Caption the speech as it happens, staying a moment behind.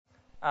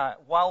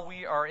while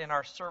we are in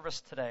our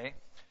service today,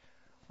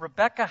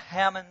 Rebecca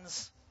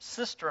Hammond's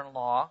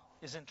sister-in-law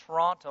is in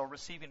Toronto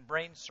receiving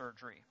brain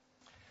surgery.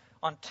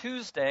 On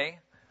Tuesday,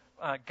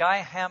 Guy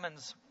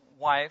Hammond's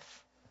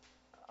wife,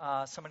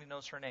 somebody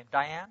knows her name,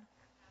 Diane?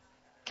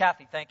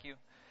 Kathy, thank you.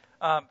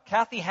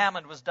 Kathy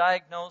Hammond was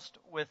diagnosed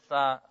with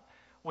a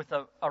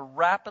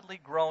rapidly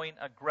growing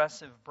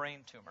aggressive brain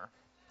tumor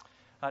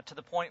to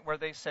the point where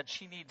they said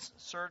she needs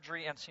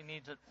surgery and she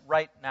needs it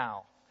right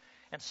now.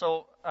 And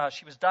so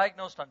she was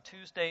diagnosed on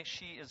Tuesday.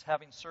 She is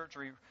having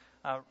surgery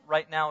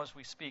right now as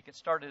we speak. It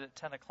started at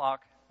 10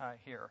 o'clock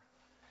here.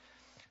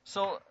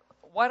 So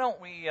why don't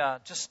we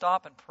just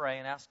stop and pray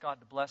and ask God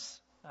to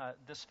bless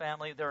this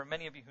family. There are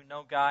many of you who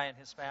know Guy and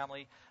his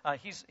family.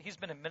 He's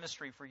been in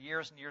ministry for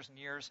years and years and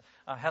years,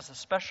 has a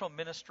special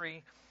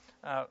ministry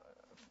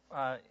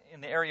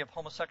in the area of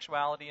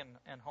homosexuality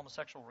and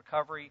homosexual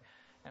recovery.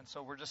 And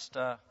so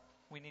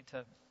we need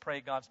to pray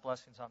God's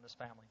blessings on this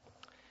family.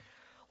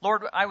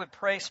 Lord, I would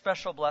pray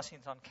special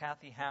blessings on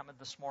Kathy Hammond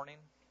this morning,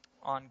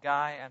 on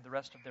Guy and the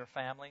rest of their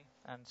family,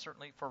 and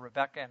certainly for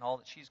Rebecca and all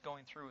that she's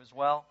going through as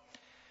well.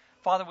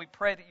 Father, we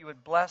pray that you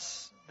would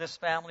bless this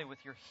family with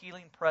your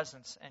healing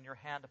presence and your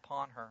hand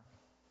upon her.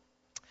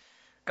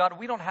 God,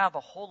 we don't have a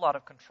whole lot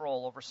of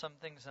control over some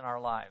things in our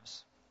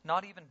lives.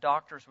 Not even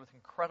doctors with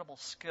incredible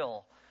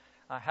skill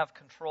have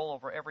control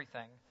over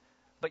everything,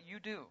 but you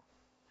do.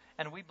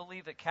 And we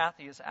believe that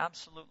Kathy is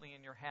absolutely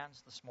in your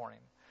hands this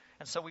morning.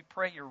 And so we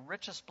pray your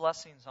richest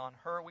blessings on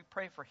her. We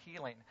pray for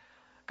healing.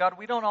 God,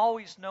 we don't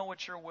always know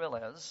what your will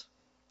is.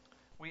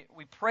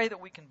 We pray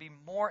that we can be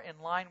more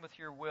in line with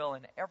your will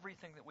in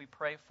everything that we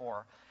pray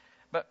for.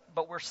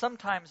 But we're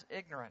sometimes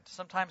ignorant.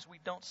 Sometimes we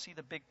don't see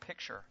the big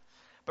picture.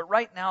 But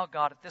right now,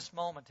 God, at this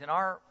moment, in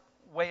our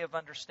way of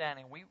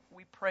understanding,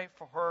 we pray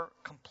for her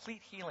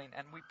complete healing,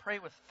 and we pray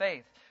with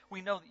faith.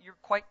 We know that you're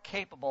quite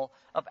capable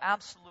of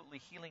absolutely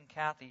healing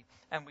Kathy,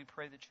 and we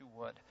pray that you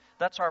would.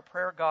 That's our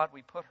prayer, God.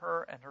 We put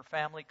her and her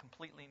family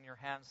completely in your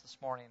hands this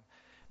morning,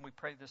 and we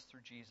pray this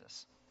through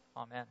Jesus.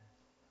 Amen.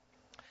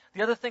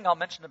 The other thing I'll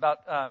mention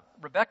about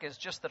Rebecca is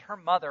just that her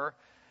mother,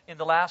 in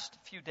the last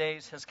few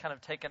days, has kind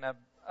of taken a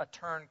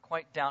turn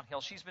quite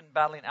downhill. She's been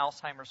battling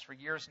Alzheimer's for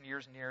years and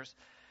years and years.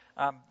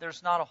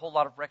 There's not a whole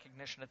lot of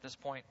recognition at this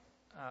point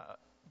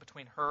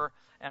between her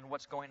and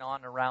what's going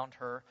on around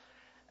her.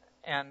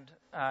 And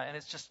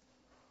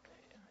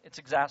it's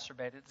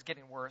exacerbated. It's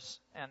getting worse.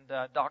 And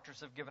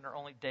doctors have given her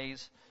only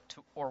days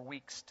or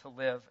weeks to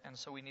live. And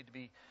so we need to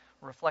be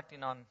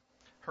reflecting on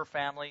her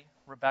family,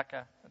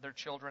 Rebecca, their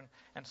children,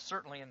 and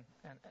certainly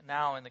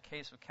now in the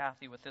case of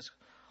Kathy with this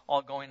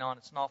all going on,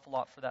 it's an awful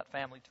lot for that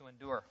family to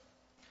endure.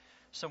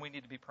 So we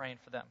need to be praying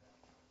for them.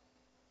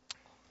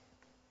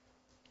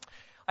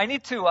 I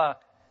need to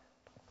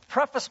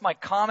preface my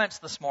comments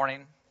this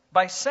morning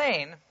by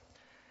saying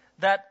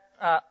that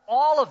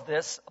all of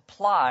this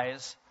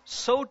applies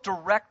so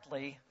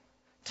directly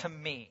to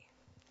me.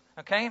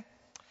 Okay?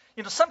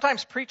 You know,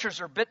 sometimes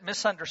preachers are a bit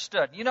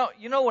misunderstood. You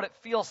know what it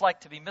feels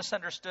like to be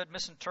misunderstood,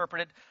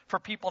 misinterpreted, for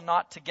people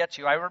not to get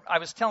you. I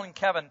was telling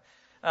Kevin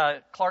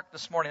Clark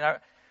this morning,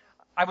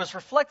 I was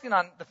reflecting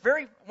on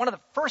one of the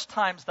first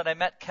times that I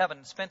met Kevin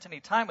and spent any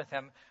time with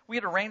him, we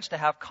had arranged to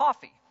have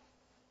coffee.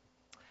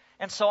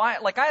 And so I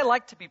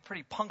like to be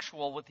pretty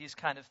punctual with these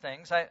kind of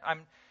things.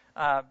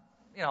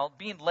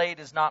 Being late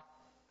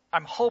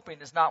I'm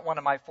hoping is not one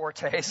of my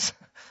fortes.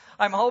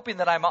 I'm hoping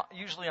that I'm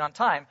usually on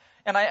time.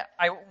 And I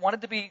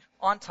wanted to be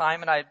on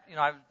time, and I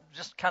was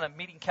just kind of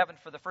meeting Kevin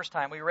for the first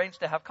time. We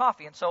arranged to have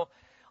coffee. And so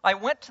I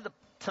went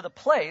to the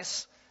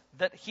place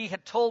that he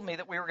had told me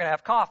that we were going to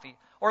have coffee,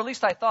 or at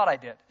least I thought I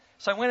did.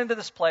 So I went into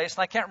this place,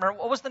 and I can't remember.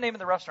 What was the name of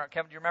the restaurant,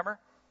 Kevin? Do you remember?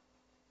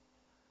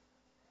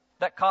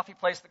 That coffee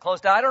place that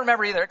closed down? I don't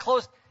remember either. It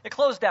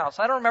closed down,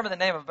 so I don't remember the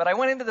name of it. But I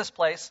went into this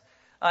place,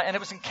 and it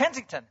was in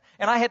Kensington.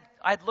 And I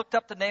had looked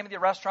up the name of the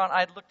restaurant.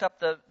 I had looked up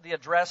the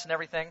address and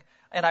everything.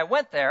 And I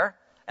went there,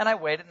 and I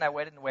waited,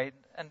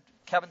 and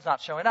Kevin's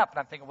not showing up. And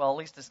I'm thinking, well, at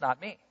least it's not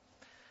me.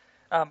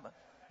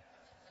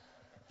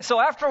 So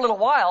after a little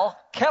while,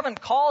 Kevin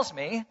calls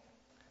me,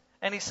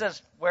 and he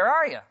says, "Where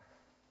are you?"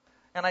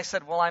 And I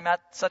said, "Well, I'm at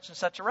such and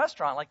such a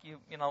restaurant, like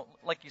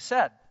you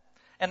said."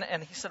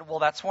 And he said, "Well,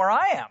 that's where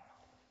I am."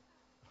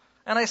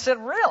 And I said,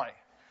 "Really?"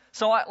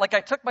 So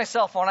I took my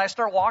cell phone, I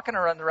start walking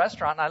around the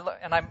restaurant,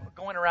 and I'm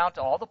going around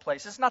to all the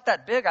places. It's not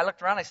that big. I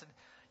looked around, I said,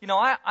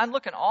 I'm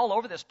looking all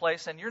over this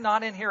place, and you're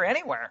not in here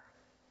anywhere.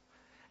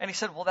 And he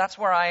said, "Well, that's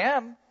where I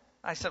am."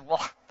 I said,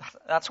 "Well,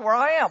 that's where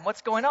I am.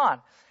 What's going on?"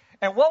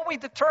 And what we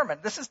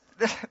determined, this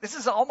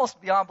is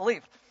almost beyond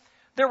belief.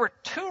 There were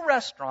two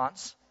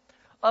restaurants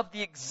of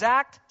the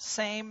exact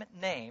same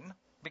name,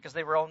 because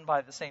they were owned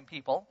by the same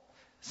people.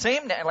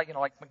 Same name,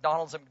 like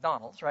McDonald's and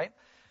McDonald's, right?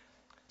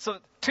 So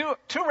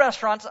two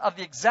restaurants of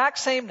the exact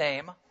same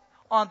name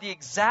on the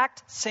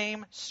exact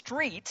same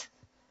street,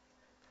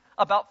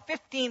 about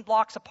 15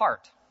 blocks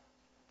apart.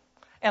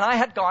 And I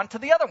had gone to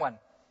the other one,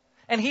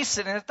 and he's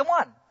sitting at the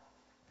one.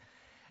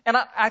 And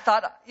I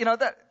thought,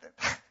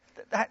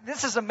 that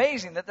this is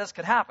amazing that this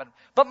could happen.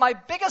 But my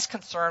biggest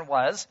concern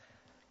was,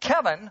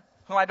 Kevin,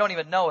 who I don't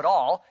even know at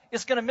all,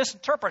 is going to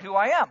misinterpret who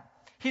I am.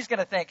 He's going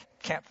to think,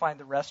 can't find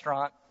the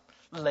restaurant,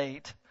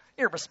 late,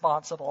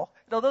 irresponsible,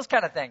 those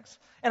kind of things.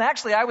 And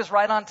actually, I was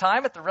right on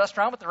time at the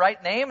restaurant with the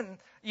right name and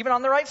even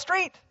on the right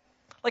street.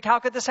 Like, how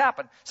could this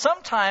happen?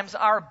 Sometimes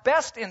our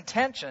best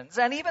intentions,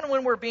 and even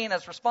when we're being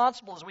as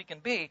responsible as we can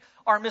be,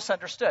 are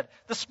misunderstood.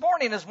 This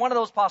morning is one of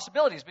those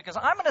possibilities, because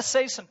I'm going to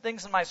say some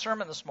things in my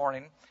sermon this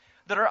morning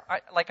that are,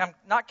 like, I'm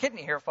not kidding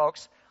you here,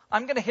 folks.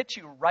 I'm going to hit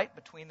you right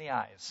between the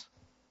eyes.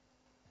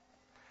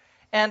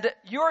 And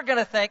you're going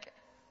to think,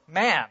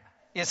 man,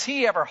 is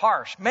he ever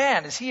harsh?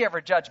 Man, is he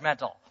ever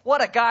judgmental?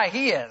 What a guy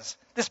he is,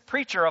 this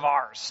preacher of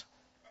ours.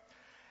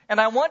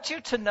 And I want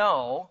you to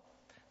know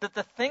that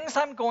the things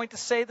I'm going to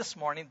say this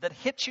morning that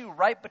hit you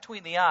right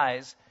between the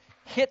eyes,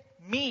 hit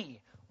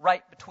me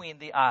right between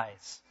the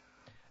eyes.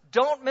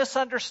 Don't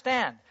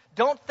misunderstand.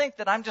 Don't think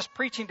that I'm just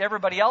preaching to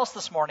everybody else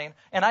this morning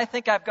and I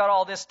think I've got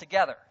all this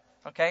together,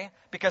 okay?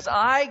 Because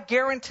I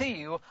guarantee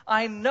you,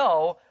 I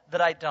know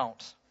that I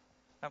don't,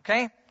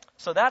 okay?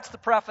 So that's the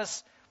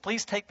preface.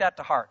 Please take that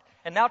to heart.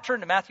 And now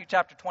turn to Matthew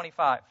chapter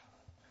 25.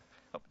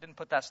 Oh, didn't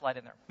put that slide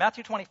in there.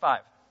 Matthew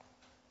 25.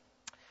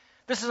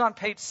 This is on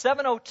page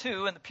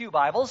 702 in the Pew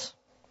Bibles.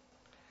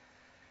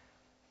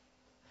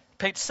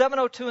 Page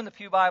 702 in the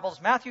Pew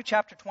Bibles, Matthew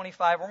chapter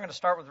 25. We're going to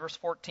start with verse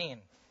 14.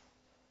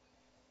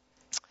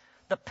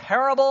 The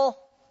parable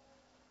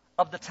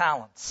of the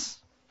talents.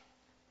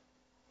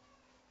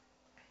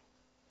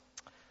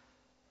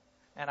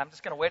 And I'm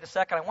just going to wait a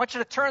second. I want you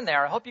to turn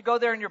there. I hope you go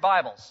there in your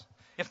Bibles.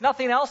 If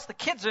nothing else, the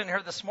kids in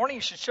here this morning,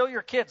 you should show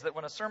your kids that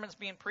when a sermon's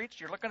being preached,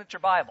 you're looking at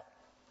your Bible.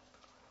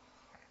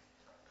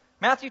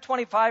 Matthew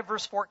 25,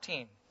 verse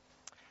 14.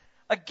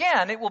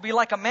 Again, it will be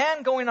like a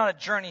man going on a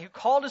journey who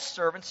called his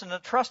servants and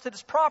entrusted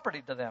his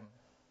property to them.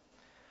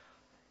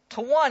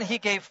 To one he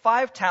gave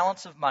 5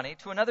 talents of money,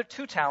 to another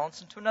 2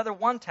 talents, and to another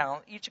 1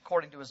 talent, each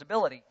according to his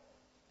ability.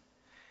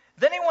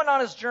 Then he went on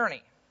his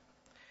journey.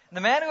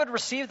 The man who had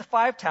received the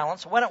 5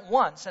 talents went at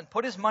once and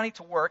put his money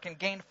to work and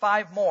gained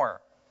 5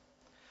 more.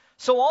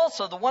 So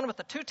also the one with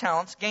the 2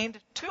 talents gained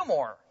 2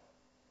 more.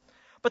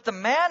 But the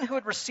man who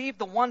had received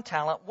the 1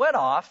 talent went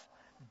off,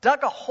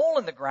 dug a hole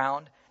in the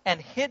ground, and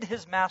hid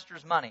his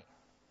master's money.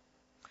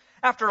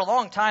 After a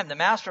long time, the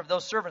master of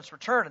those servants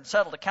returned and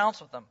settled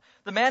accounts with them.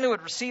 The man who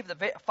had received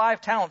the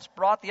 5 talents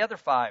brought the other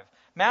 5.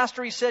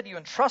 Master, he said, you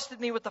entrusted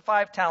me with the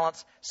 5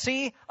 talents.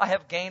 See, I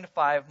have gained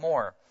 5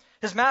 more.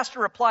 His master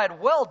replied,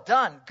 well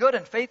done, good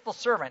and faithful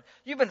servant.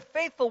 You've been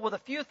faithful with a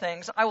few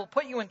things. I will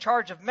put you in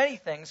charge of many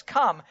things.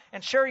 Come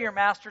and share your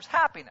master's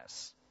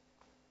happiness.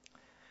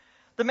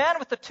 The man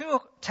with the 2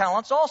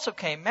 talents also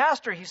came.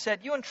 Master, he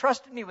said, you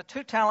entrusted me with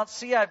 2 talents.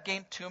 See, I've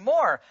gained 2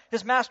 more.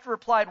 His master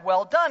replied,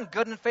 well done,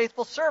 good and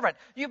faithful servant.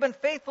 You've been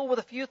faithful with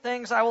a few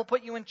things. I will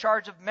put you in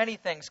charge of many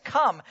things.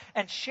 Come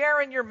and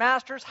share in your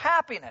master's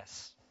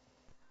happiness.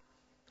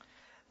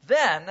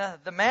 Then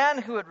the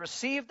man who had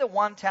received the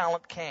 1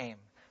 talent came.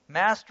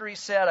 Master, he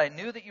said, I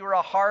knew that you were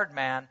a hard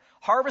man,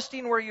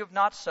 harvesting where you have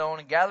not sown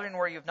and gathering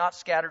where you have not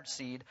scattered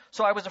seed.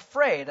 So I was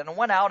afraid and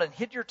went out and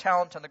hid your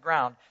talent on the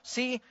ground.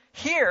 See,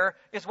 here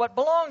is what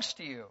belongs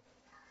to you.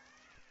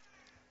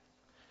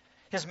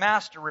 His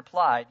master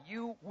replied,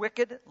 you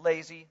wicked,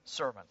 lazy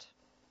servant.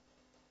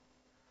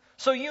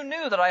 So you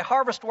knew that I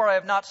harvest where I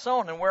have not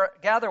sown and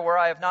gather where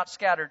I have not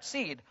scattered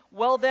seed.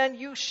 Well, then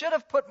you should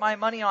have put my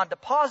money on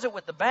deposit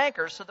with the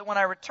bankers so that when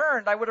I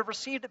returned, I would have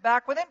received it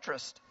back with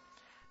interest.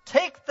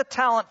 Take the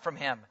talent from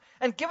him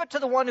and give it to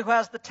the one who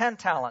has the 10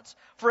 talents.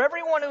 For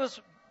everyone who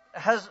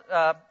has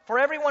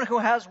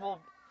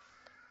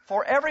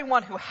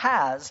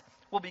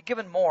will be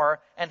given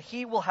more, and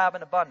he will have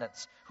an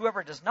abundance.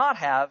 Whoever does not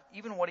have,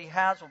 even what he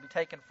has will be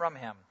taken from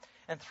him.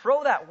 And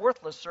throw that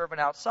worthless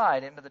servant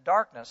outside into the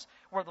darkness,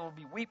 where there will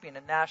be weeping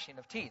and gnashing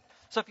of teeth.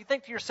 So if you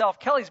think to yourself,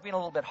 Kelly's being a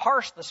little bit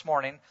harsh this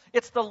morning,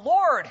 it's the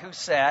Lord who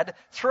said,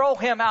 throw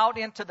him out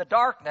into the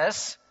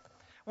darkness,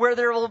 where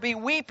there will be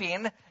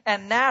weeping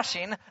and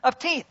gnashing of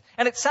teeth.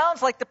 And it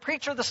sounds like the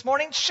preacher this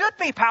morning should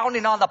be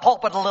pounding on the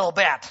pulpit a little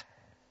bit,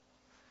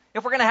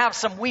 if we're going to have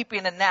some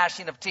weeping and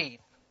gnashing of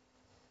teeth.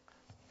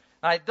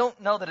 I don't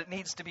know that it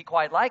needs to be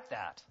quite like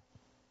that.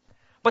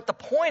 But the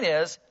point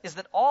is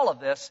that all of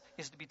this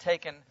is to be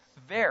taken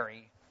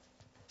very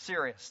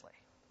seriously.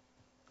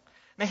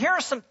 Now here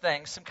are some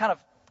things, some kind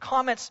of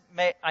comments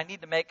I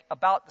need to make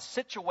about the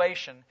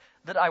situation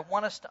that I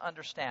want us to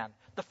understand.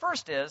 The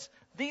first is,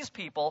 these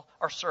people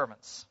are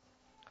servants.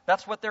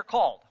 That's what they're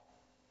called.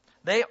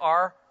 They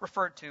are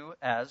referred to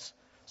as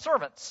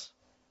servants.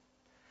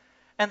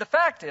 And the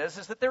fact is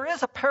that there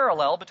is a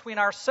parallel between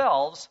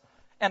ourselves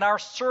and our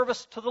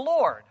service to the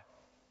Lord.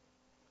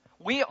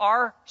 We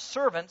are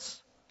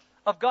servants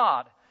of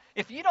God.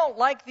 If you don't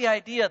like the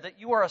idea that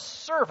you are a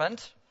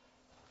servant,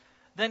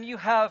 then you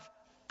have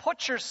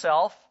put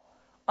yourself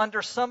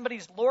under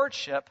somebody's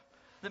lordship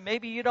that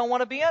maybe you don't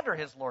want to be under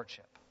his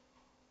lordship.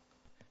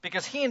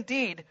 Because he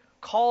indeed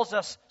calls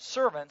us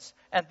servants,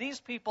 and these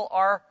people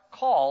are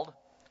called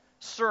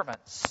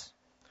servants.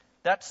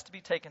 That's to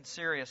be taken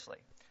seriously.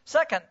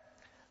 Second,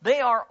 they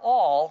are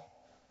all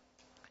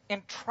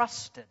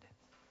entrusted.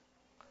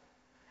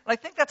 And I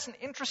think that's an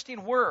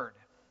interesting word.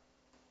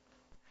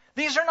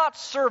 These are not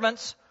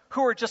servants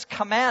who are just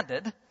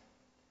commanded.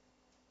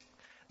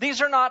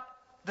 These are not,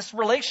 this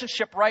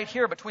relationship right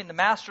here between the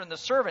master and the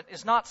servant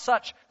is not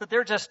such that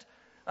they're just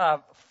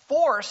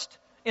forced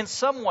in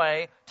some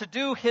way to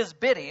do his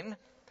bidding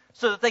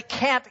so that they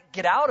can't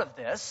get out of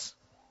this.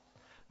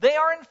 They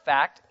are, in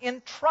fact,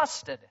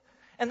 entrusted.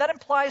 And that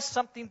implies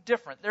something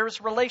different. There is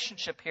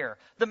relationship here.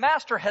 The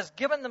master has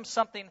given them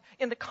something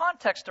in the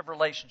context of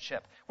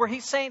relationship, where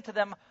he's saying to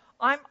them,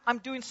 I'm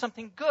doing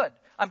something good.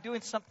 I'm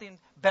doing something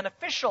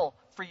beneficial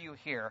for you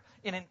here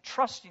in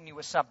entrusting you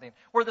with something.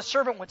 Where the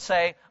servant would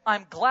say,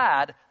 I'm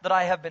glad that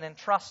I have been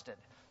entrusted.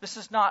 This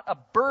is not a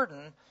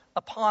burden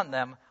upon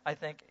them, I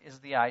think, is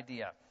the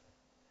idea.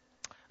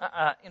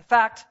 In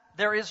fact,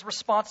 there is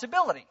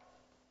responsibility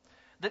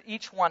that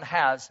each one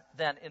has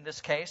then in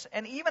this case,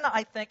 and even,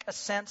 I think, a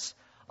sense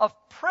of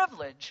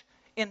privilege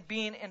in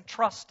being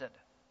entrusted.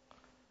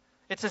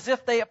 It's as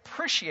if they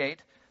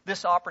appreciate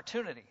this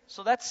opportunity.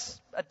 So that's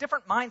a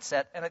different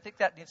mindset, and I think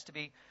that needs to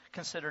be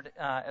considered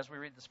as we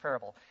read this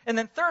parable. And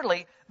then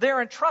thirdly,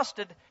 they're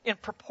entrusted in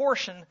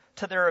proportion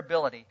to their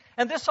ability.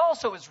 And this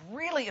also is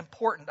really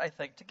important, I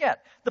think, to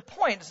get. The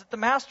point is that the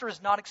master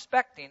is not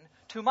expecting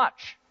too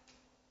much.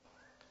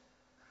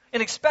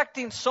 In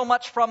expecting so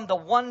much from the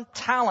one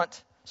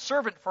talent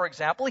servant, for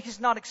example, he's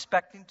not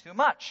expecting too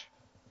much.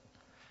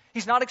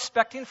 He's not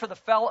expecting for the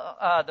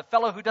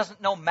fellow who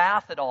doesn't know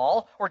math at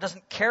all or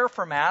doesn't care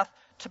for math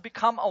to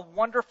become a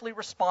wonderfully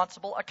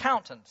responsible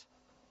accountant.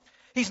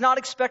 He's not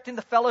expecting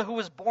the fellow who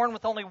was born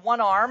with only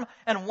one arm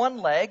and one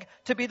leg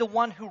to be the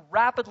one who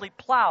rapidly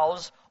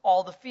plows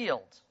all the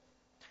fields.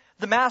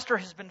 The master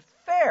has been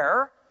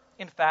fair,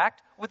 in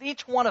fact, with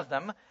each one of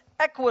them,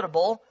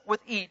 equitable with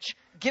each,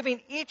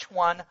 giving each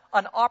one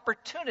an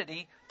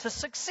opportunity to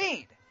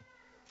succeed.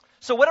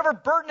 So whatever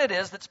burden it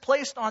is that's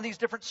placed on these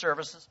different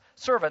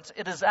servants,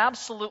 it is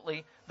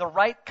absolutely the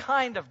right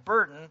kind of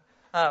burden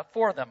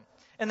for them.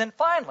 And then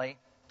finally,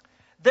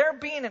 their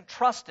being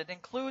entrusted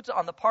includes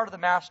on the part of the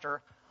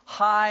master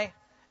high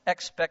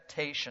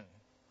expectation.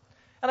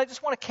 And I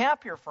just want to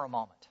camp here for a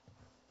moment.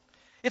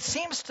 It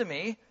seems to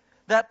me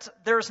that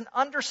there's an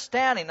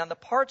understanding on the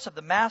parts of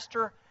the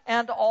master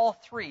and all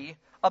three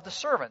of the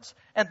servants.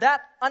 And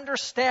that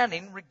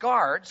understanding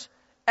regards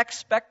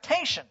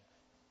expectation.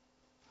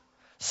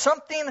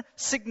 Something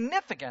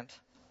significant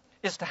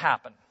is to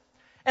happen.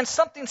 And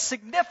something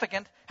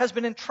significant has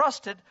been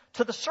entrusted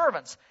to the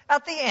servants.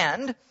 At the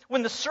end,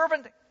 when the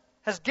servant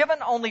has given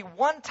only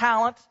one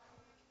talent,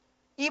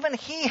 even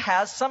he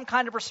has some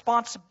kind of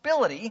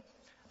responsibility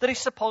that he's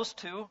supposed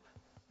to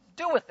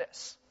do with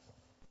this.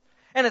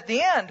 And at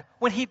the end,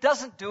 when he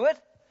doesn't do it,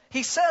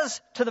 he says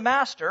to the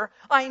master,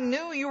 I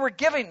knew you were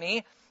giving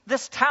me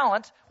this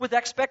talent with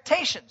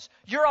expectations.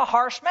 You're a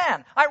harsh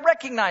man. I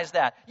recognize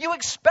that. You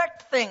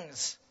expect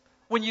things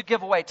when you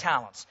give away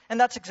talents. And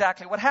that's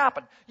exactly what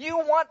happened. You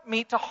want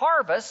me to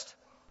harvest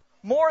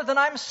more than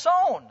I'm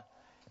sown,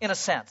 in a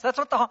sense. That's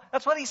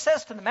what he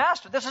says to the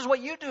master. This is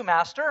what you do,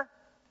 master.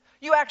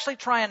 You actually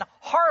try and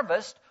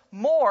harvest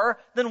more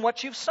than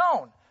what you've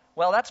sown.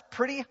 Well, that's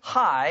pretty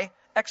high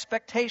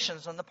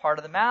expectations on the part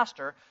of the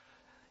master.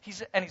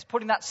 He's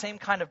putting that same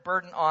kind of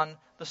burden on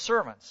the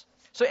servants.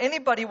 So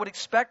anybody would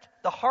expect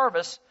the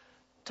harvest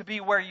to be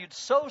where you'd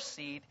sow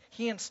seed.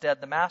 He instead,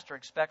 the master,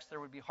 expects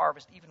there would be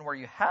harvest even where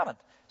you haven't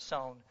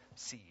sown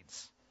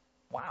seeds.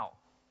 Wow.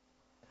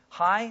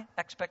 High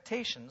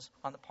expectations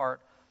on the part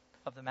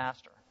of the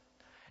master.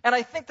 And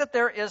I think that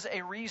there is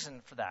a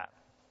reason for that.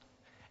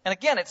 And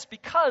again, it's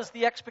because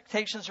the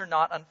expectations are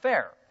not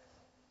unfair.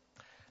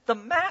 The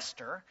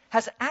master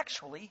has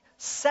actually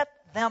set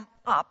them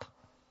up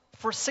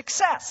for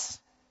success.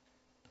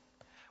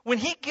 When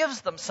he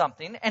gives them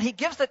something, and he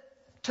gives it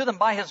to them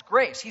by his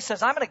grace, he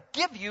says, I'm going to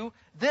give you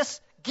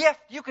this gift.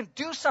 You can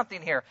do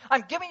something here.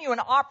 I'm giving you an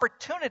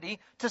opportunity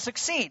to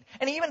succeed.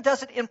 And he even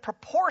does it in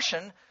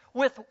proportion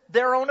with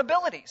their own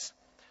abilities.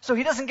 So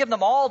he doesn't give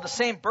them all the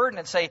same burden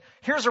and say,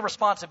 here's a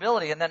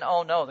responsibility, and then,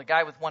 oh no, the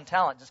guy with one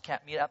talent just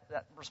can't meet up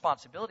that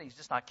responsibility. He's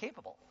just not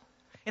capable.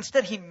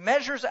 Instead, he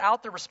measures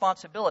out the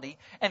responsibility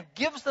and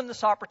gives them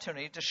this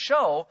opportunity to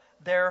show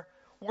their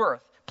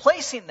worth,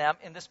 placing them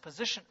in this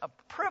position of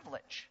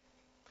privilege.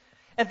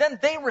 And then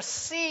they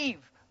receive,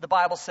 the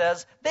Bible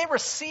says, they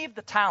receive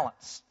the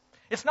talents.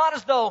 It's not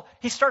as though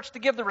he starts to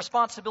give the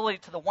responsibility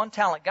to the one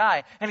talent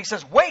guy and he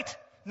says, wait,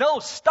 no,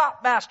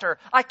 stop, master.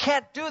 I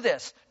can't do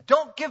this.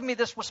 Don't give me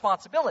this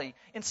responsibility.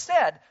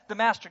 Instead, the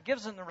master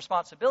gives him the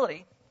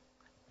responsibility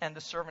and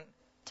the servant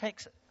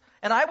takes it.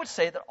 And I would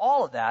say that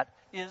all of that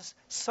is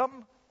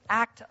some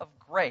act of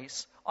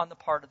grace on the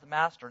part of the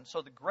master. And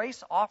so the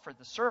grace offered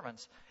the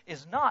servants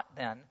is not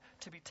then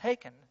to be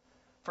taken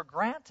for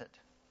granted.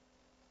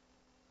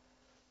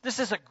 This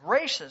is a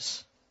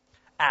gracious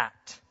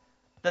act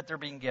that they're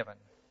being given.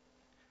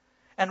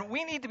 And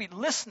we need to be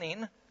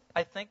listening,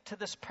 I think, to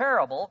this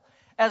parable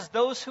as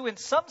those who in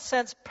some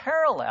sense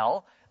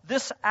parallel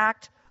this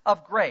act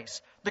of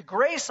grace. The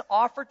grace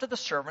offered to the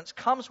servants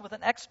comes with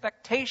an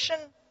expectation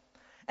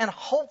and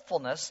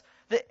hopefulness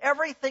that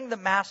everything the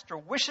master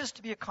wishes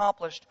to be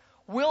accomplished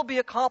will be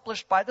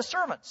accomplished by the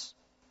servants,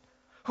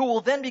 who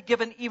will then be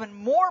given even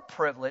more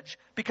privilege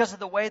because of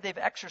the way they've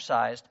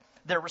exercised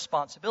their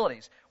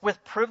responsibilities.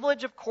 With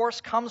privilege, of course,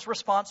 comes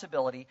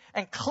responsibility,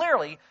 and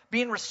clearly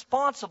being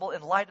responsible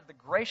in light of the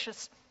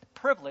gracious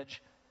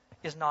privilege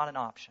is not an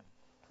option.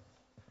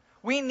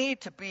 We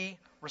need to be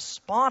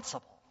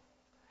responsible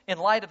in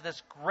light of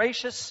this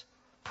gracious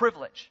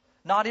privilege,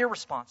 not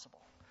irresponsible.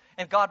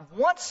 And God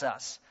wants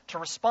us to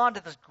respond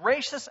to this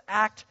gracious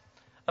act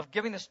of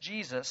giving us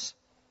Jesus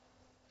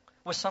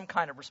with some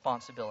kind of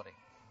responsibility.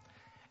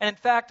 And in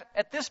fact,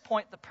 at this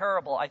point, the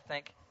parable, I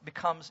think,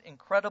 becomes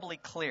incredibly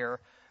clear,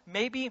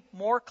 maybe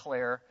more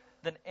clear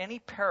than any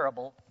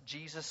parable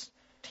Jesus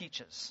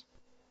teaches.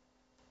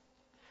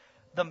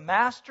 The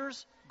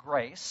master's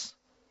grace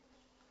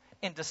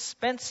in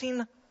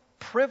dispensing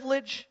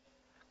privilege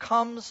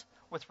comes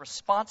with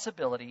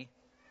responsibility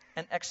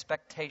and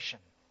expectation.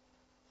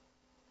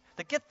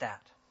 Get that.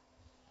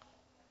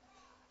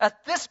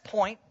 At this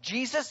point,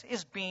 Jesus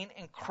is being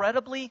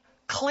incredibly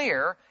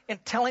clear in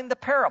telling the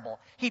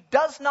parable. He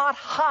does not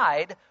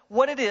hide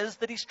what it is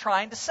that he's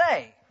trying to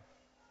say.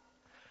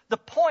 The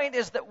point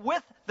is that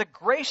with the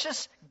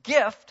gracious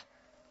gift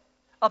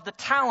of the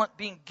talent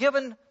being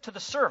given to the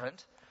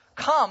servant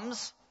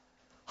comes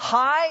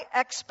high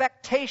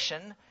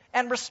expectation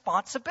and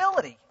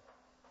responsibility.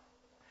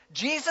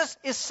 Jesus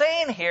is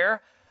saying here,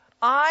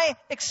 I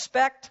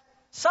expect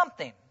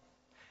something.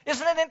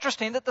 Isn't it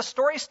interesting that the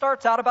story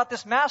starts out about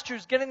this master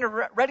who's getting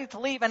ready to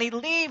leave, and he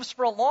leaves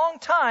for a long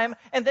time,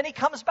 and then he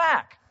comes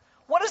back?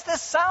 What does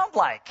this sound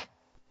like?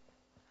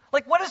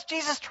 Like, what is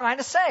Jesus trying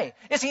to say?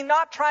 Is he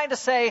not trying to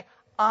say,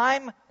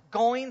 I'm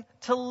going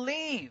to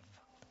leave?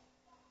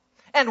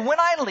 And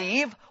when I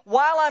leave,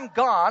 while I'm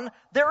gone,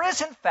 there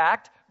is in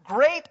fact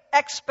great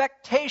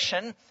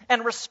expectation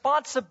and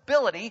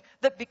responsibility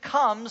that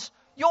becomes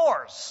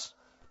yours,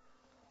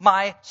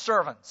 my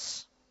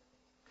servants.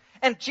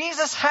 And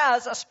Jesus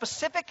has a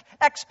specific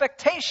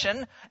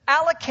expectation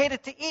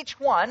allocated to each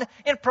one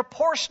in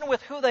proportion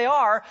with who they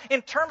are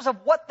in terms of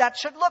what that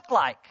should look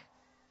like.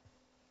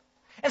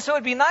 And so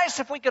it'd be nice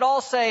if we could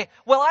all say,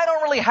 well, I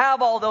don't really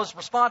have all those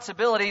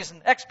responsibilities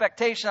and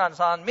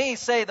expectations on me,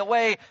 say, the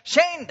way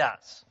Shane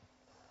does.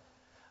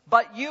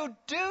 But you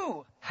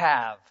do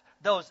have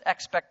those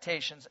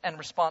expectations and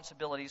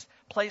responsibilities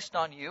placed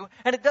on you.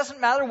 And it doesn't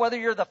matter whether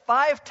you're the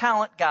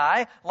 5-talent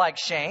guy like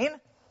Shane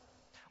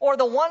or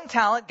the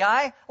 1-talent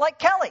guy like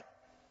Kelly.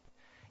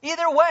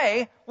 Either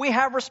way, we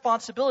have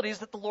responsibilities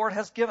that the Lord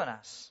has given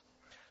us.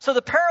 So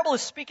the parable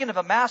is speaking of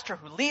a master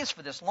who leaves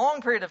for this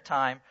long period of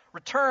time,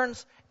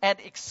 returns, and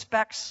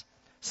expects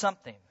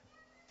something.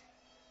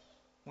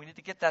 We need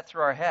to get that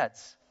through our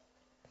heads.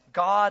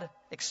 God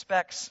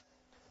expects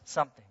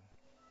something.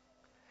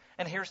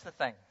 And here's the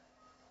thing.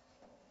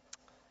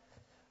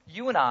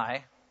 You and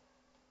I,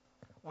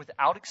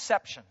 without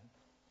exception,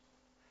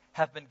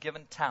 have been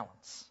given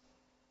talents.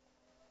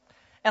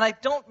 And I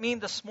don't mean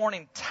this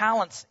morning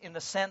talents in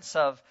the sense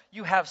of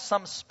you have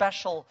some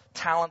special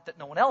talent that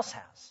no one else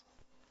has.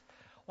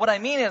 What I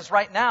mean is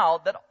right now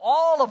that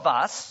all of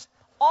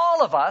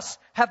us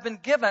have been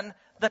given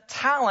the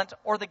talent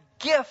or the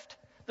gift,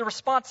 the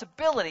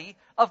responsibility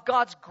of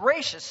God's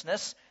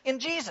graciousness in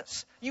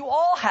Jesus. You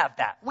all have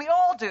that. We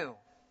all do.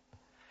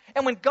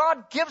 And when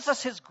God gives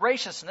us His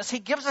graciousness, He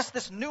gives us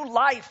this new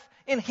life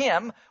in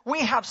Him,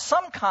 we have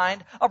some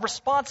kind of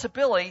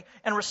responsibility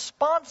and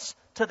response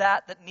to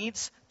that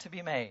needs to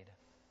be made.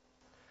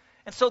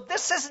 And so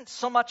this isn't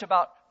so much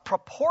about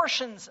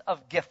proportions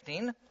of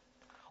gifting,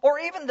 or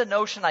even the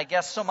notion, I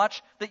guess, so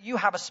much that you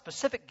have a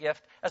specific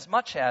gift as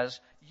much as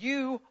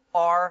you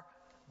are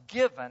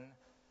given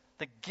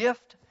the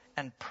gift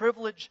and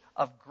privilege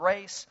of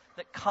grace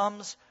that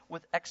comes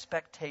with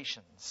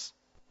expectations.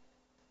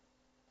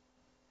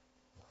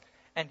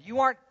 And you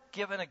aren't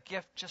given a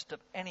gift just of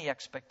any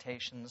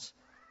expectations,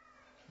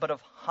 but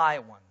of high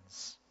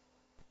ones.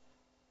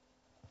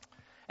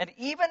 And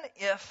even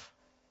if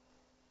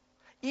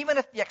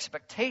the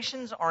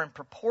expectations are in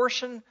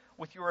proportion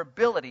with your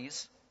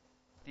abilities,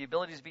 the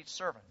abilities of each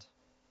servant,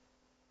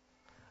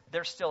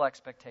 they're still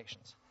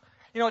expectations.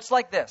 You know, it's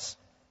like this.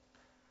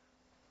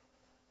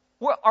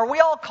 Are we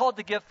all called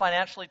to give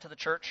financially to the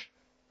church?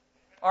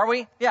 Are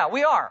we? Yeah,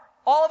 we are.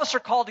 All of us are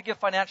called to give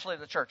financially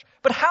to the church.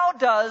 But how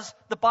does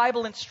the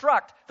Bible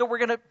instruct that we're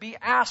going to be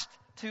asked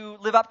to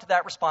live up to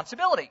that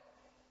responsibility?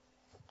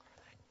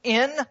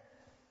 In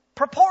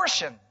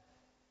proportion.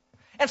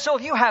 And so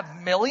if you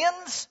have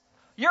millions,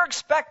 you're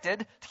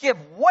expected to give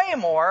way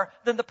more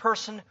than the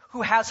person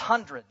who has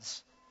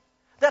hundreds.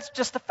 That's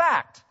just a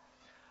fact.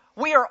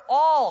 We are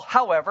all,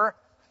 however,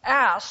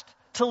 asked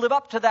to live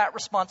up to that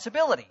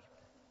responsibility.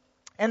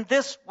 And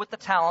this, with the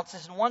talents,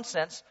 is in one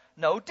sense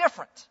no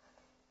different.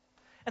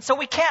 And so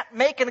we can't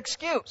make an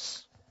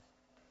excuse.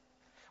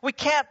 We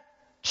can't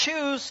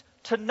choose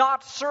to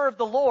not serve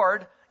the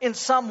Lord in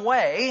some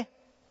way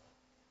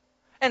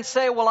and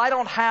say, well, I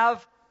don't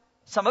have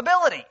some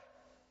ability.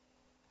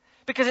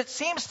 Because it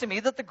seems to me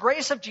that the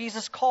grace of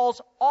Jesus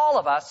calls all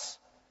of us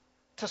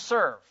to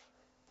serve.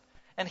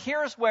 And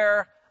here's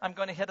where I'm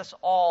going to hit us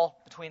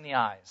all between the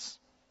eyes.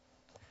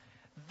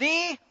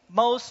 The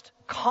most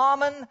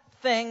common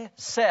thing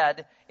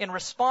said in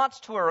response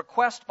to a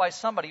request by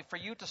somebody for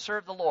you to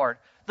serve the Lord,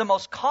 the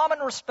most common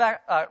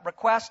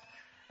request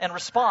and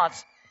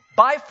response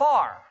by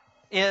far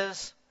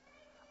is,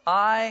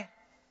 I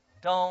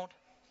don't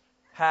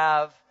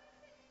have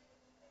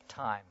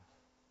time.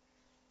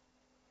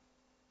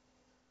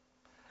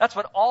 That's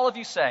what all of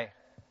you say.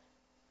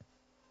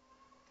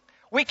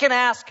 We can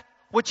ask,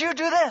 would you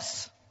do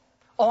this?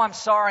 Oh, I'm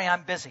sorry,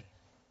 I'm busy.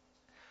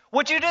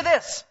 Would you do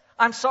this?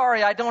 I'm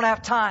sorry, I don't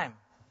have time.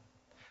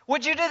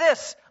 Would you do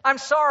this? I'm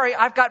sorry,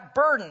 I've got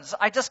burdens.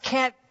 I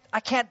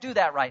can't do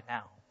that right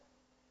now.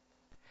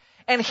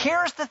 And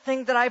here's the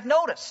thing that I've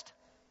noticed.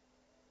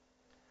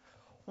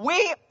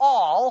 We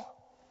all,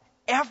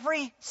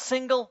 every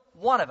single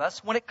one of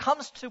us, when it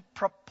comes to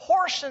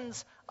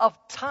proportions of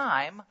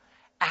time,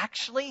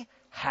 actually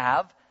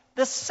have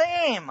the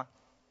same.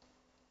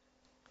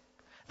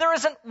 There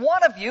isn't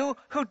one of you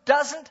who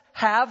doesn't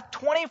have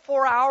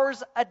 24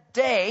 hours a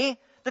day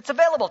that's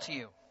available to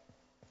you.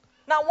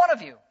 Not one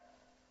of you.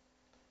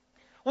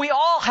 We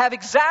all have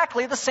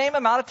exactly the same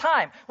amount of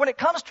time. When it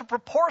comes to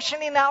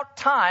proportioning out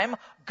time,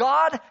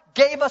 God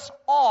gave us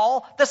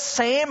all the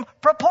same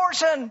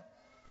proportion.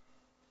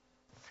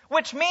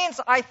 Which means,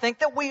 I think,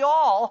 that we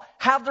all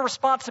have the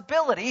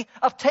responsibility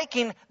of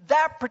taking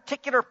that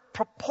particular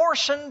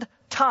proportioned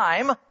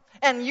time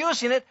and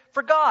using it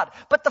for God.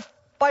 But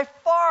by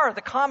far,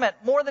 the comment,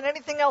 more than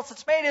anything else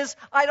that's made, is,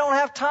 I don't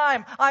have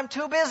time. I'm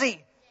too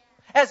busy.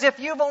 As if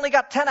you've only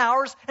got 10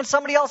 hours and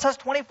somebody else has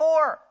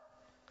 24.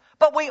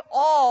 But we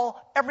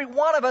all, every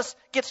one of us,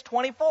 gets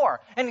 24.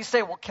 And you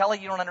say, well, Kelly,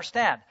 you don't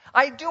understand.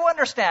 I do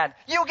understand.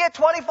 You get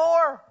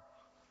 24.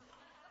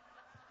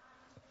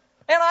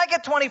 And I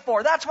get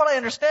 24. That's what I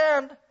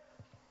understand.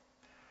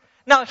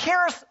 Now,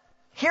 here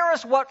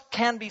is what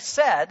can be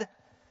said.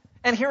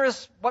 And here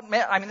is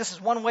this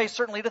is one way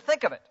certainly to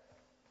think of it.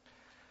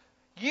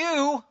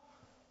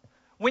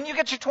 When you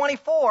get your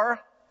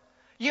 24,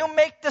 you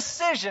make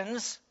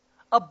decisions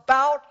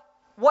about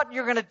what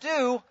you're going to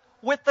do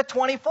with the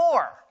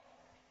 24.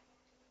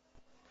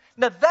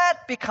 Now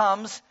that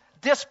becomes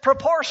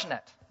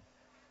disproportionate.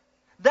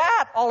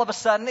 That, all of a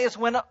sudden, is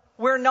when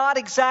we're not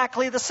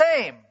exactly the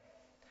same.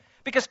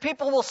 Because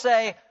people will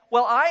say,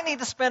 well, I need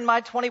to spend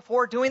my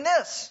 24 doing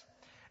this.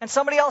 And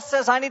somebody else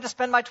says, I need to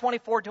spend my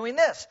 24 doing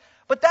this.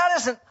 But that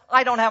isn't,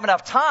 I don't have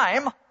enough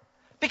time.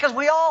 Because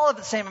we all have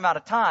the same amount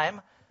of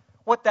time.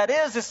 What that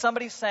is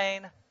somebody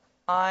saying,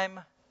 I'm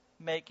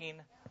making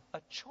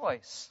a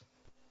choice.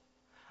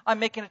 I'm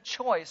making a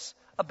choice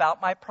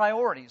about my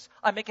priorities.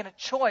 I'm making a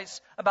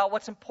choice about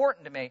what's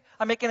important to me.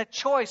 I'm making a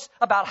choice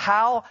about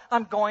how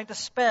I'm going to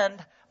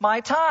spend my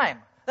time.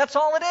 That's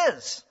all it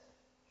is.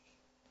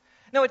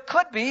 Now, it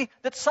could be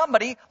that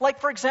somebody,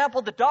 like, for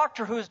example, the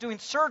doctor who is doing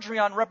surgery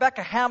on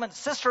Rebecca Hammond's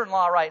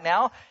sister-in-law right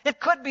now, it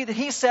could be that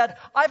he said,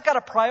 I've got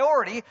a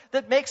priority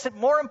that makes it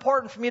more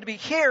important for me to be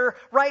here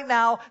right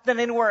now than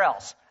anywhere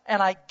else.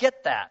 And I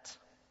get that.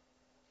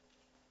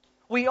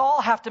 We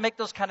all have to make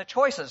those kind of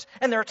choices.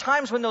 And there are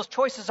times when those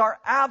choices are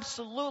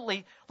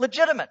absolutely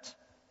legitimate.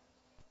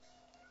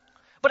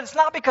 But it's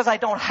not because I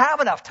don't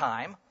have enough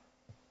time.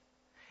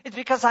 It's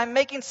because I'm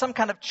making some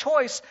kind of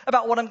choice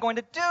about what I'm going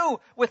to do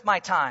with my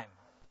time.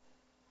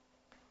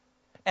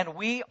 And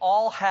we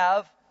all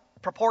have,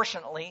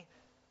 proportionately,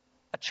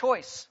 a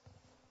choice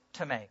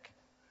to make.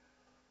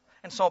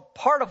 And so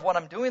part of what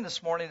I'm doing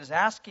this morning is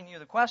asking you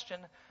the question,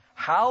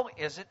 how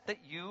is it that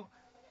you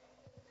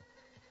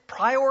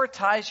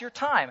prioritize your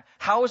time?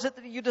 How is it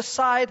that you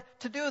decide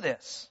to do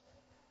this?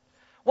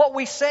 What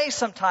we say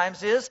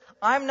sometimes is,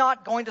 I'm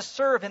not going to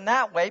serve in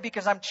that way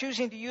because I'm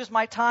choosing to use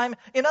my time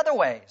in other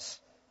ways.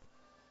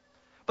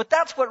 But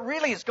that's what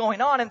really is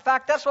going on. In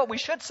fact, that's what we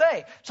should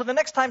say. So the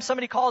next time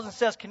somebody calls and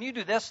says, can you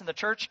do this in the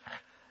church?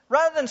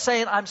 Rather than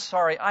saying, I'm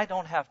sorry, I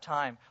don't have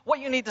time. What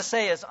you need to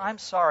say is, I'm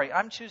sorry,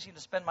 I'm choosing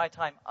to spend my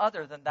time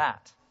other than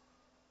that.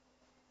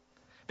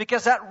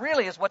 Because that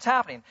really is what's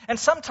happening. And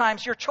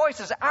sometimes your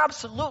choice is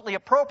absolutely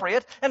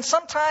appropriate. And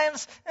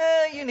sometimes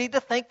you need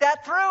to think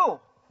that through.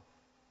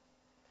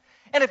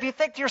 And if you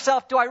think to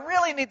yourself, do I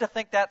really need to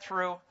think that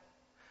through?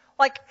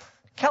 Like,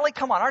 Kelly,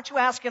 come on, aren't you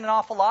asking an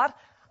awful lot?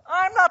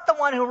 I'm not the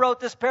one who wrote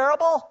this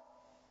parable.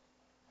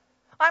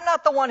 I'm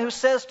not the one who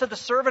says to the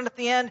servant at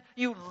the end,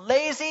 you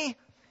lazy,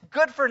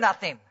 good for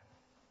nothing.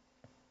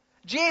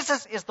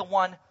 Jesus is the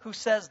one who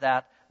says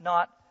that,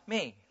 not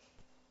me.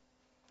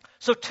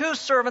 So 2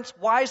 servants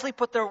wisely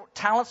put their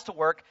talents to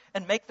work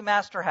and make the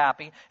master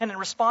happy. And in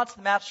response,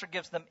 the master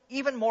gives them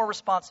even more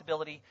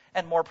responsibility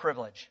and more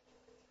privilege.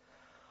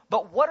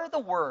 But what are the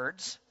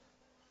words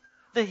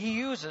that he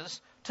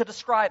uses to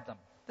describe them?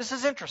 This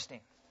is interesting.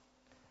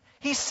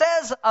 He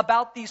says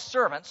about these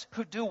servants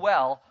who do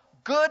well,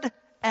 good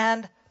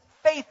and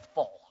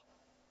faithful.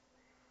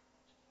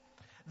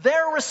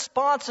 their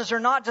responses are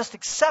not just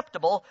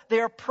acceptable, they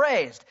are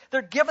praised.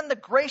 They're given the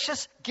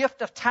gracious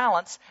gift of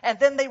talents, and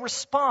then they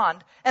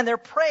respond, and they're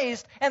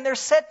praised, and they're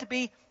said to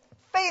be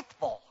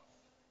faithful.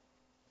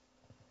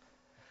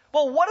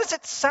 Well, what does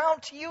it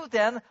sound to you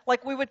then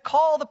like we would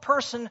call the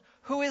person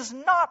who is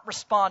not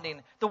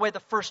responding the way the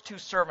first two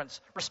servants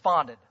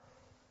responded?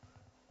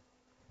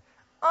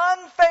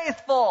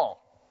 Unfaithful.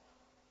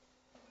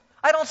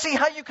 I don't see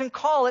how you can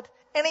call it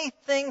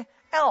anything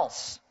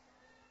else.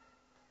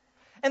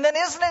 And then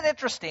isn't it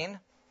interesting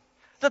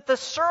that the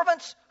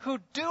servants who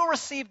do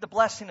receive the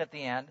blessing at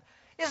the end,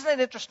 isn't it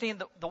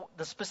interesting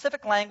the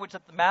specific language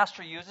that the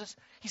master uses?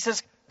 He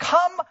says,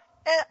 come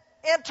and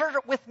enter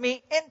with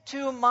me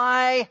into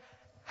my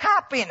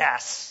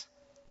happiness.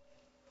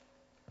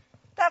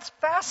 That's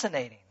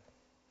fascinating.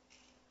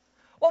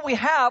 What we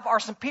have are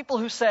some people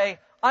who say,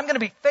 I'm going to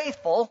be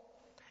faithful,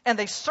 and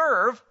they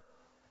serve,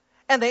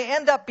 and they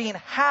end up being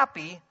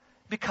happy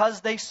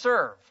because they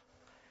serve.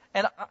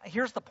 And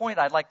here's the point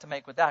I'd like to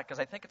make with that, because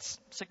I think it's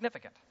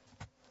significant.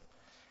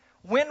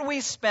 When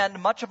we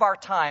spend much of our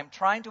time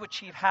trying to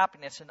achieve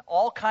happiness in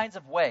all kinds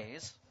of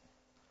ways,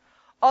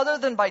 other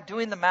than by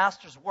doing the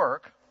master's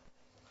work,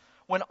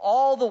 when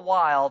all the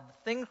while the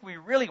things we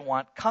really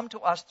want come to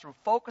us through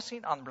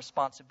focusing on the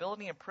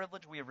responsibility and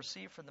privilege we have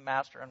received from the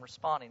master and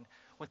responding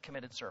with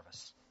committed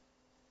service.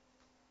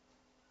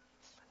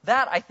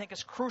 That, I think,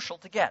 is crucial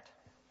to get.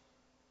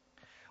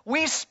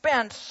 We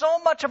spend so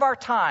much of our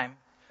time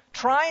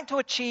trying to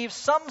achieve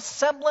some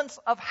semblance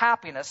of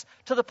happiness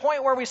to the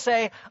point where we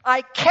say,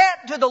 I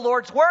can't do the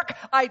Lord's work,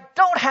 I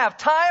don't have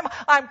time,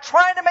 I'm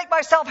trying to make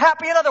myself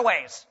happy in other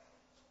ways.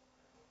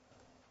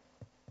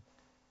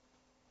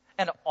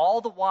 And all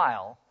the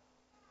while,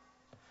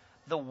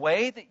 the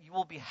way that you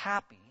will be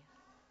happy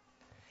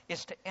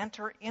is to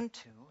enter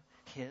into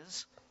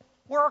His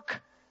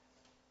work.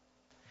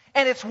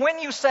 And it's when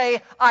you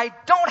say, I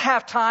don't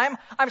have time,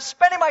 I'm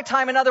spending my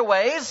time in other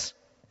ways,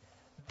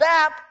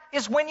 that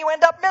is when you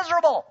end up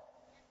miserable.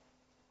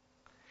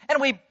 And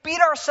we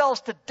beat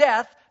ourselves to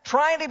death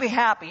trying to be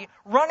happy,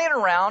 running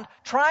around,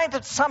 trying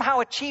to somehow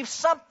achieve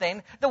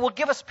something that will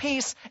give us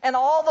peace. And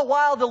all the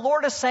while the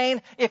Lord is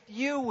saying, if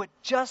you would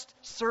just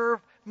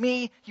serve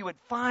me, you would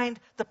find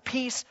the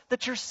peace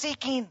that you're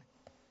seeking.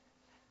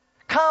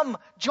 Come,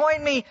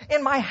 join me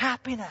in my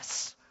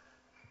happiness.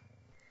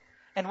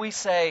 And we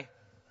say,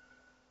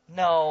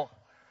 no,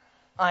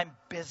 I'm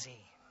busy.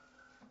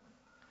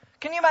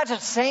 Can you imagine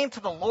saying to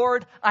the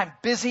Lord, I'm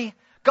busy.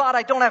 God,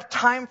 I don't have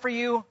time for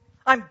you.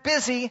 I'm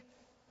busy.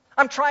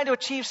 I'm trying to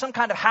achieve some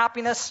kind of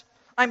happiness.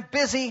 I'm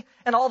busy.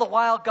 And all the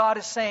while God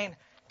is saying,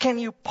 can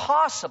you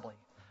possibly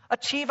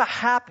achieve a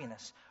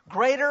happiness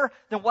greater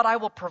than what I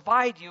will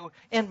provide you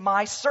in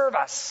my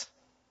service?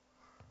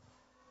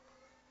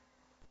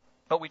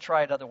 But we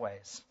try it other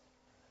ways.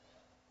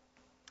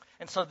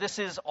 And so this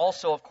is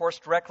also, of course,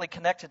 directly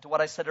connected to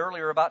what I said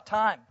earlier about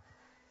time.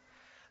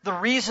 The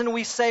reason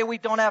we say we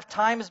don't have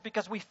time is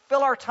because we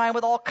fill our time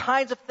with all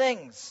kinds of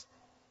things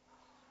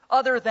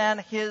other than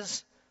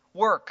His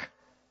work.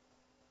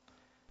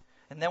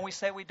 And then we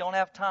say we don't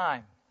have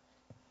time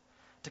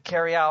to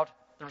carry out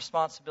the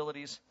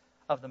responsibilities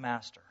of the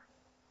master.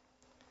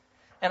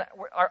 And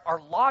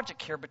our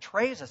logic here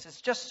betrays us.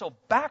 It's just so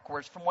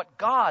backwards from what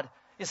God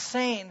is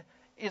saying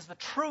is the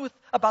truth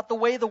about the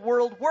way the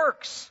world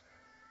works.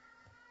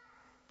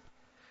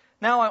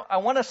 Now, I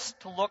want us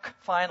to look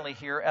finally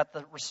here at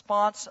the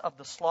response of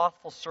the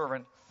slothful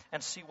servant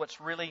and see what's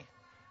really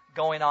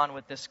going on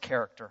with this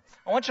character.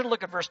 I want you to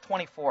look at verse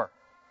 24.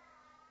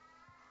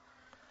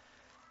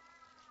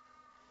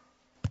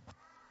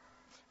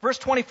 Verse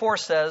 24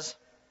 says,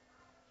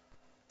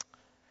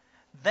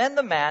 Then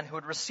the man who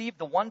had received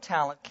the 1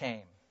 talent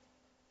came.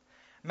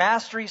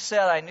 Master, he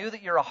said, I knew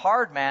that you're a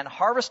hard man,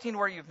 harvesting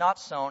where you've not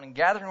sown and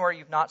gathering where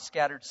you've not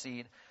scattered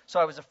seed. So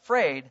I was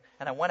afraid,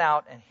 and I went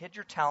out and hid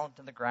your talent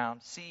in the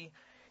ground. See,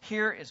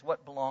 here is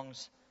what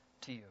belongs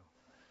to you.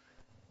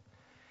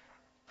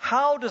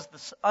 How does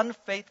this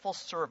unfaithful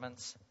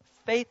servant's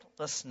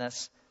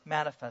faithlessness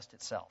manifest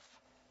itself?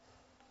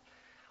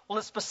 Well,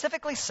 it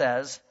specifically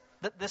says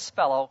that this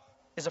fellow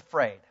is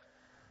afraid.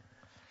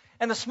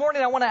 And this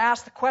morning I want to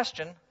ask the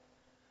question,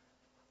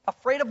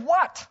 afraid of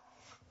what?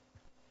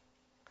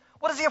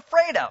 What is he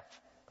afraid of?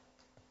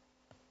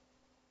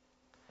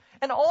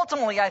 And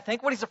ultimately, I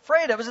think what he's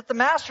afraid of is that the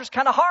master's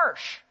kind of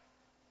harsh.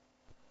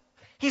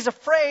 He's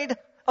afraid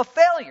of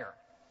failure.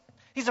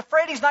 He's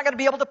afraid he's not going to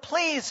be able to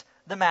please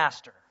the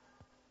master.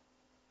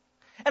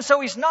 And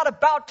so he's not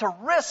about to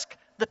risk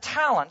the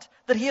talent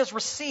that he has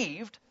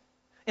received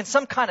in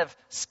some kind of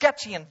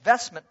sketchy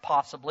investment,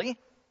 possibly.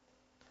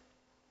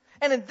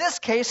 And in this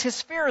case, his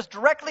fear is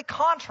directly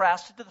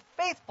contrasted to the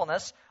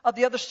faithfulness of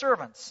the other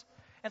servants.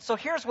 And so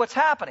here's what's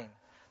happening.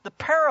 The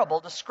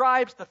parable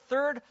describes the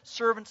third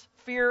servant's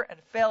fear and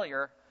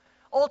failure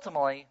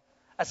ultimately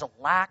as a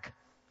lack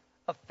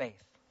of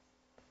faith.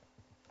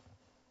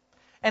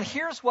 And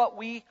here's what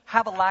we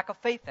have a lack of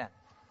faith in.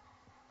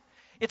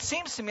 It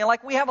seems to me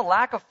like we have a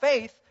lack of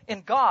faith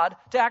in God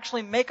to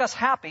actually make us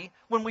happy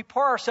when we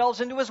pour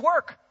ourselves into His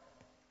work.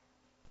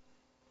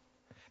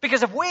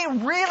 Because if we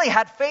really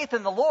had faith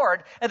in the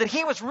Lord and that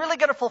He was really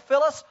going to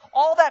fulfill us,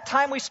 all that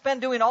time we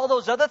spend doing all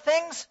those other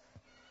things,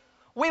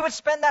 we would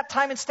spend that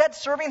time instead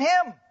serving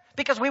Him.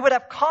 Because we would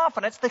have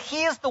confidence that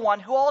He is the one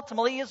who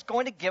ultimately is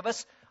going to give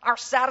us our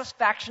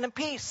satisfaction and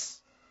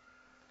peace.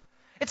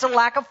 It's a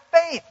lack of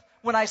faith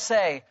when I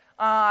say,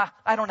 I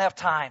don't have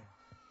time.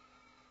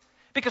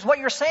 Because what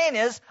you're saying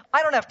is,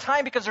 I don't have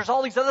time because there's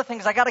all these other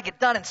things I got to get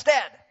done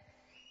instead.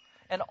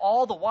 And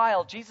all the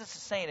while, Jesus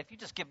is saying, if you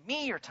just give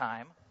me your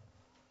time,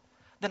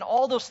 then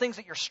all those things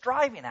that you're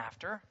striving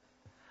after,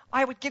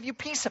 I would give you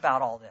peace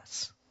about all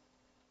this.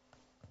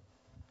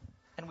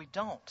 And we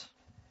don't.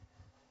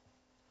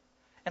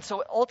 And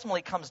so it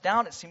ultimately comes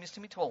down, it seems to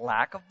me, to a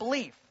lack of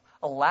belief.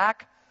 A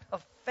lack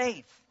of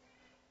faith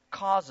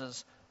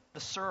causes the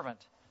servant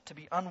to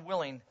be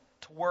unwilling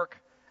to work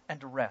and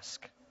to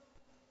risk.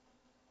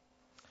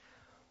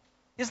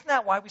 Isn't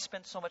that why we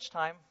spend so much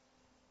time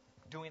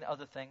doing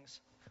other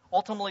things?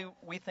 Ultimately,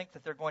 we think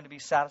that they're going to be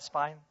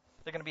satisfying.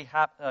 They're going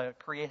to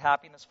create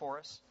happiness for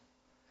us.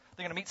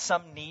 They're going to meet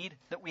some need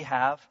that we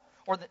have,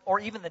 or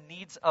even the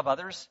needs of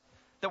others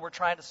that we're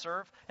trying to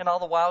serve. And all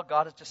the while,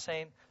 God is just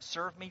saying,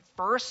 serve me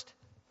first,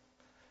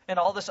 and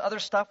all this other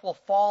stuff will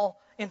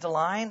fall into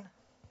line.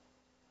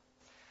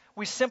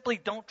 We simply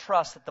don't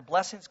trust that the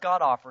blessings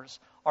God offers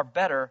are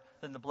better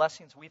than the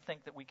blessings we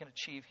think that we can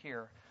achieve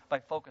here by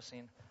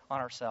focusing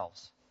on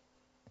ourselves.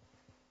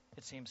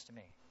 It seems to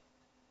me.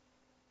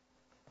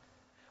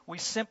 We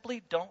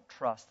simply don't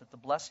trust that the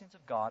blessings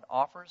of God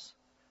offers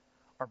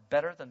are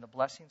better than the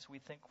blessings we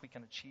think we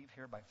can achieve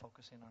here by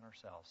focusing on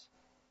ourselves.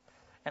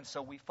 And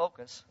so we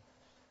focus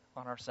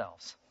on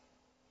ourselves.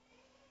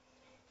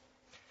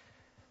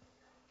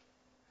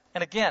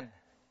 And again,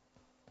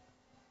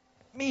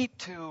 me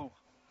too.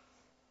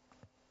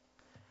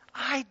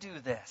 I do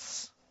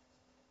this.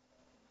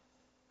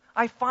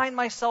 I find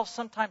myself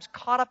sometimes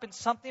caught up in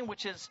something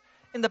which is,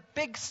 in the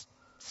big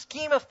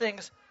scheme of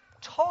things,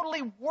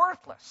 totally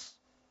worthless.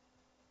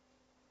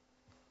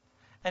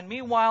 And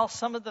meanwhile,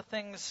 some of the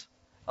things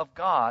of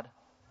God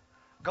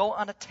go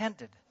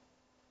unattended.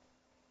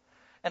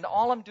 And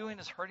all I'm doing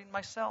is hurting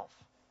myself,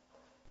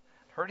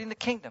 hurting the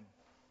kingdom,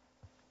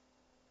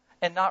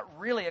 and not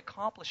really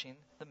accomplishing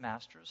the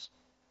Master's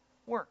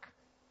work.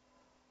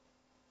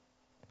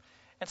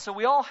 And so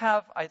we all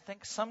have, I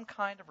think, some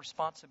kind of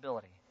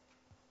responsibility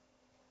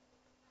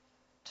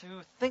to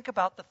think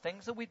about the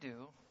things that we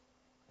do,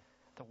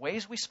 the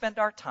ways we spend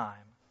our time,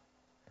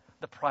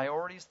 the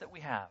priorities that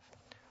we have,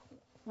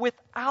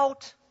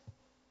 without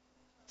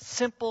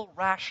simple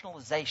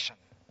rationalization.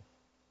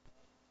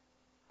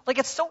 Like,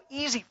 it's so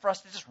easy for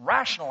us to just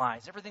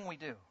rationalize everything we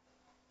do.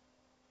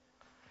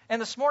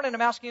 And this morning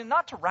I'm asking you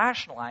not to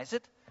rationalize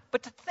it,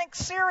 but to think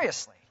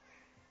seriously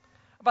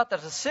about the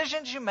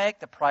decisions you make,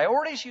 the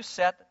priorities you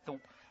set,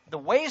 the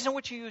ways in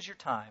which you use your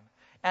time,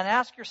 and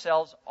ask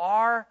yourselves,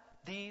 are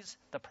these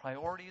the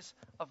priorities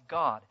of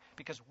God?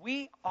 Because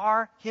we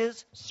are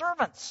His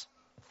servants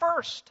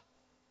first.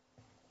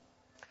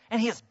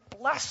 And He has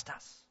blessed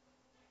us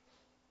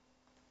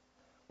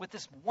with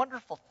this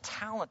wonderful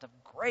talent of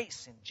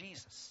grace in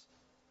Jesus.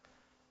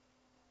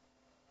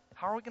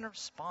 How are we going to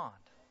respond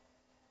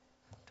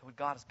to what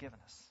God has given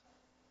us?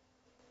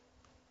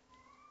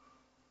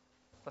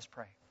 Let's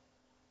pray.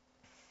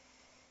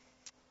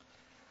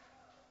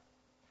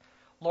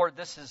 Lord,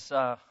 this is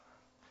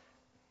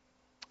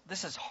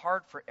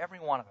hard for every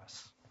one of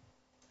us.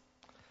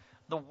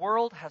 The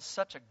world has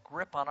such a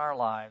grip on our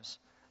lives.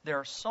 There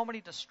are so many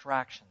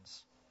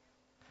distractions.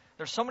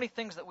 There's so many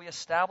things that we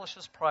establish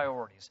as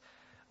priorities.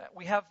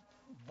 We have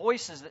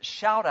voices that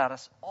shout at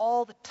us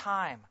all the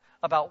time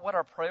about what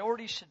our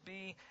priorities should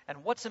be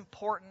and what's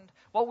important,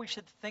 what we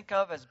should think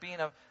of as being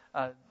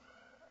an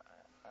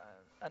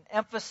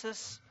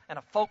emphasis and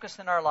a focus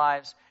in our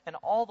lives. And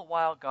all the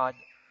while, God,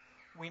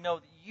 we know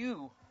that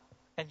you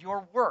and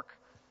your work,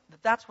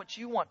 that's what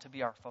you want to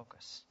be our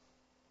focus.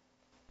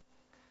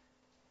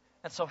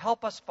 And so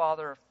help us,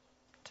 Father,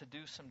 to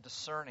do some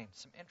discerning,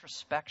 some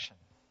introspection,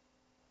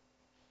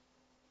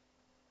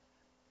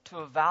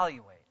 to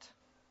evaluate,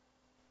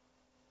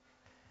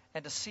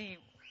 and to see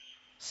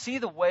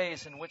the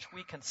ways in which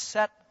we can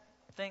set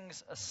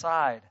things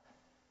aside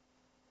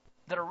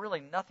that are really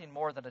nothing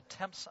more than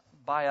attempts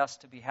by us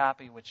to be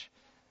happy, which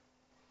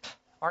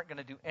aren't going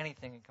to do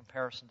anything in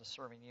comparison to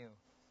serving you.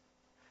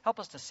 Help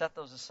us to set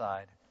those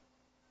aside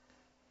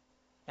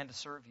and to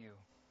serve you.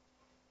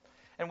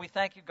 And we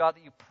thank you, God,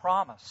 that you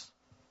promise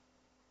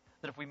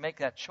that if we make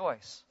that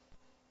choice,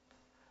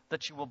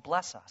 that you will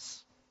bless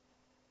us.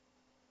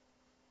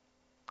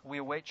 We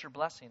await your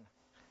blessing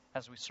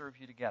as we serve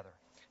you together.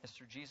 It's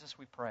through Jesus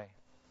we pray.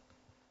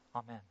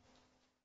 Amen.